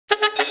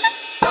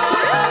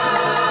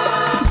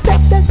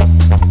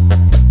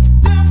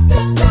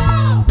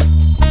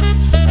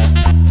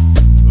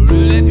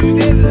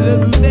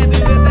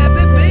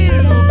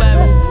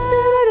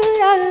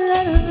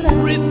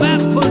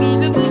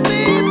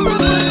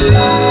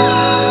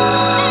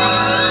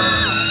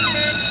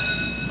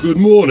Good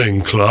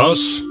morning, class.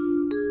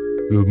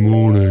 Good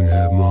morning,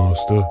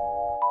 headmaster.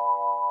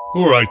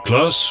 Alright,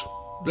 class.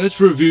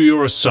 Let's review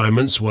your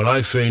assignments while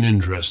I feign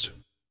interest.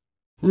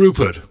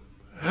 Rupert,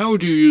 how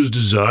would you use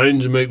design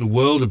to make the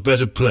world a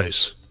better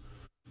place?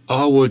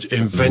 I would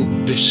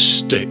invent this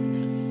stick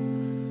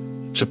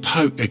to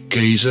poke a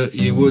geezer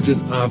you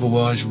wouldn't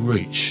otherwise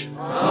reach.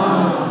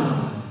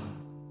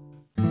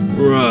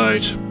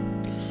 Right.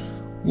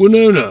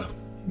 Winona,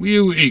 were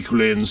you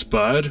equally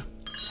inspired?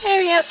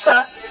 Oh yes,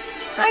 sir.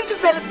 I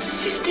developed a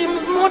system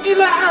of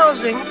modular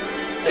housing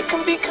that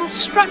can be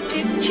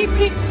constructed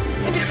cheaply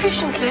and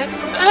efficiently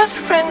from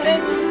earth-friendly,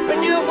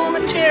 renewable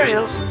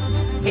materials.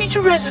 Each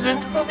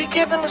resident will be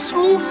given a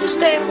small,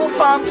 sustainable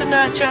farm to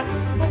nurture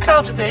and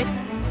cultivate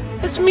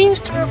as means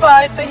to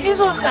provide for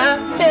his or her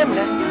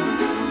family.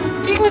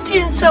 Dignity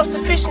and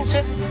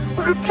self-sufficiency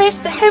will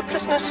replace the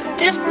hopelessness and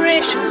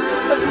desperation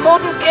of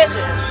modern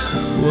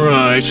ghettos.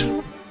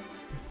 Right.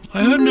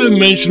 I heard no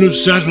mention of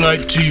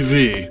satellite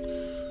TV.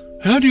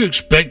 How do you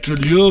expect to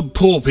lure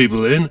poor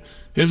people in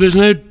if there's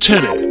no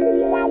telly?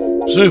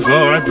 So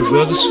far, I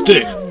prefer the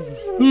stick.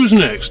 Who's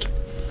next?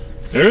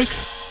 Eric?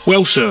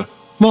 Well, sir,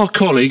 my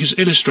colleague has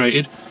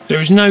illustrated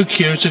there is no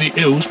cure to the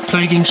ills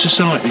plaguing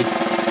society.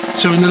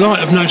 So in the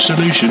light of no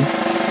solution,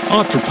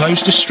 I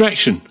propose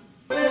distraction.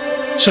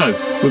 So,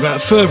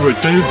 without further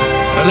ado,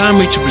 allow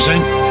me to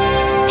present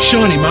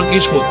Shiny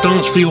Monkeys What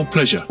Dance for Your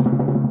Pleasure.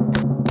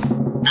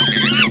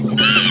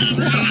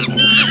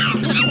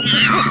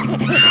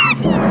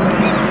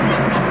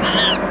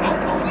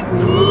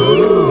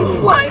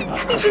 Why,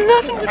 these are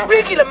nothing but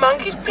regular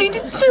monkeys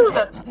painted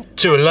silver.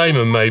 To a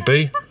layman,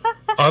 maybe.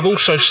 I've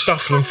also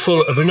stuffed them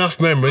full of enough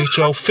memory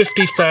to hold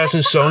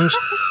 50,000 songs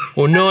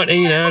or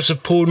 19 hours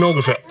of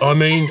pornography,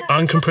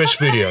 uncompressed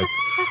video.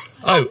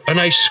 Oh, and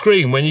they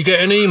scream when you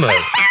get an email.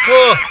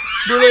 Oh,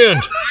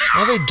 brilliant.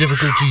 Are they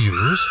difficult to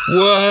use?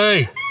 Well,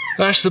 hey,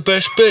 that's the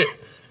best bit.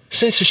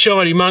 Since the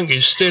shiny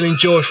monkeys still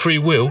enjoy free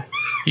will,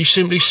 you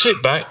simply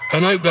sit back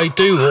and hope they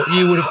do what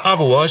you would have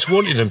otherwise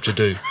wanted them to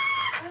do.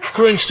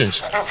 For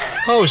instance,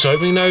 I was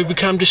hoping they would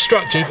become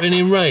destructive and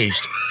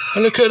enraged.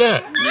 And look at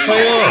that,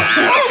 they are.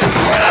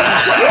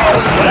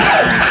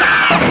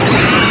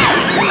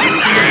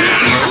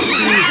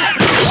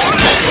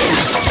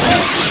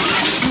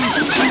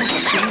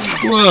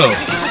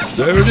 Well,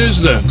 there it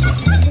is then.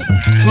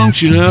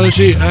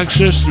 Functionality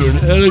accessed through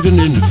an elegant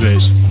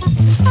interface.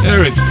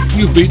 Eric,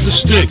 you beat the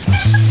stick.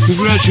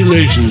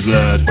 Congratulations,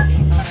 lad.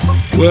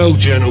 Well,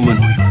 gentlemen,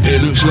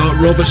 it looks like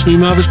Robert's me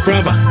mother's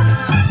brother.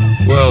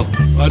 Well,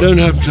 I don't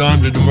have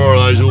time to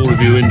demoralise all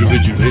of you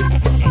individually,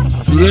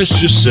 so let's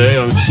just say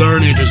I'm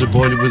thoroughly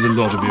disappointed with a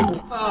lot of you.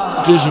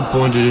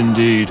 Disappointed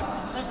indeed.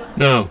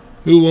 Now,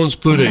 who wants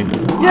pudding?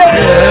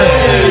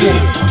 Yay!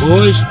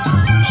 Boys,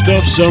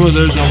 stuff some of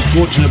those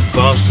unfortunate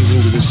bastards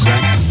into the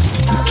sack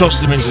and toss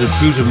them into the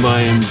boot of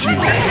my MG.